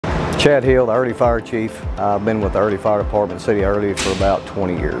Chad Hill, the Early Fire Chief. I've been with the Early Fire Department, City of Early, for about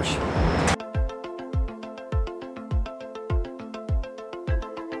 20 years.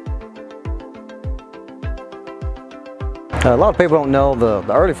 A lot of people don't know the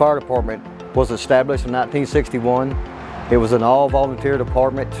Early Fire Department was established in 1961. It was an all-volunteer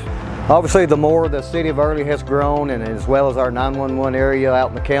department. Obviously, the more the City of Early has grown, and as well as our 911 area out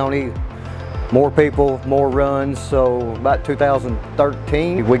in the county, more people, more runs. So about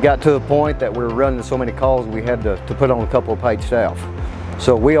 2013, we got to the point that we were running so many calls we had to put on a couple of paid staff.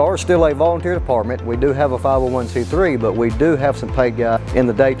 So we are still a volunteer department. We do have a 501c3, but we do have some paid guys in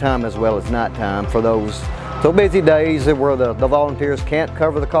the daytime as well as nighttime for those busy days where the volunteers can't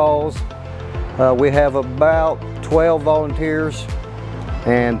cover the calls. We have about 12 volunteers,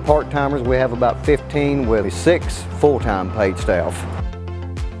 and part-timers we have about 15 with 6 full-time paid staff.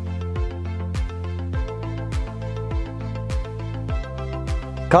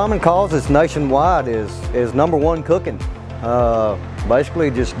 Common causes nationwide is #1 cooking.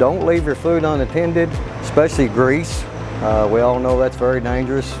 Basically, just don't leave your food unattended, especially grease. We all know that's very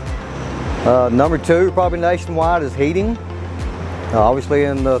dangerous. #2, probably nationwide, is heating. Obviously,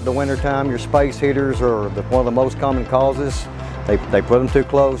 in the wintertime, your space heaters are one of the most common causes. They put them too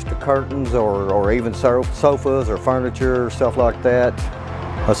close to curtains or even sofas or furniture, stuff like that.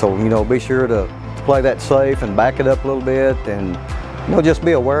 So, be sure to play that safe and back it up a little bit, and just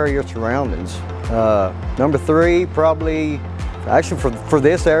be aware of your surroundings. #3, probably, actually for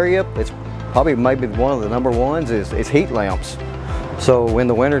this area, it's probably maybe one of the #1s is heat lamps. So in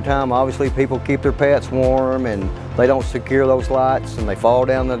the wintertime, obviously people keep their pets warm and they don't secure those lights and they fall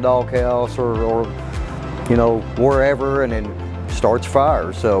down the doghouse or wherever, and then starts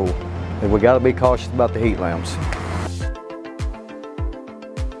fire. So we got to be cautious about the heat lamps.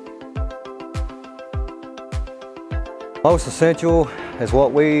 Most essential is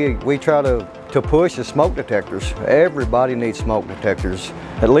what we try to push is smoke detectors. Everybody needs smoke detectors.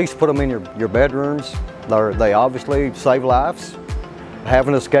 At least put them in your bedrooms. They obviously save lives. Have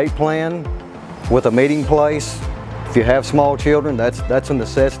an escape plan with a meeting place. If you have small children, that's a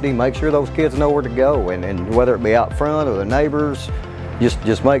necessity. Make sure those kids know where to go, and whether it be out front or the neighbors,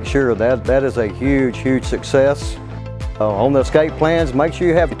 just make sure that is a huge success. On the escape plans, make sure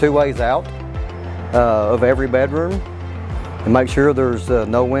you have 2 ways out of every bedroom. And make sure there's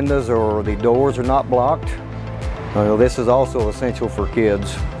no windows or the doors are not blocked. This is also essential for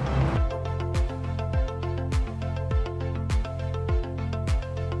kids.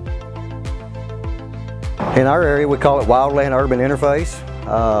 In our area, we call it wildland urban interface.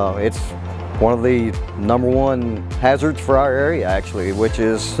 It's one of the #1 hazards for our area, actually, which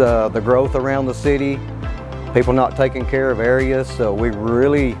is the growth around the city, people not taking care of areas. So we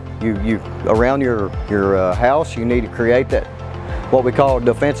really, around your house, you need to create that, what we call a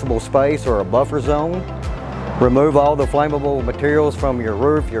defensible space or a buffer zone. Remove all the flammable materials from your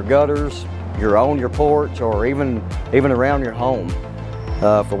roof, your gutters, your porch, or even around your home.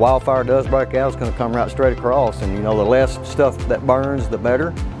 If a wildfire does break out, it's going to come right straight across, and the less stuff that burns, the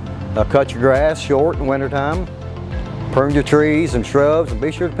better. Cut your grass short in wintertime. Prune your trees and shrubs, and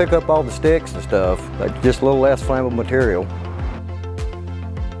be sure to pick up all the sticks and stuff. Just a little less flammable material.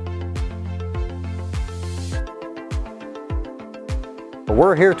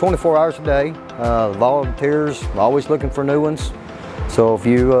 We're here 24 hours a day. Volunteers, always looking for new ones. So if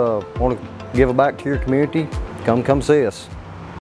you want to give back to your community, come see us.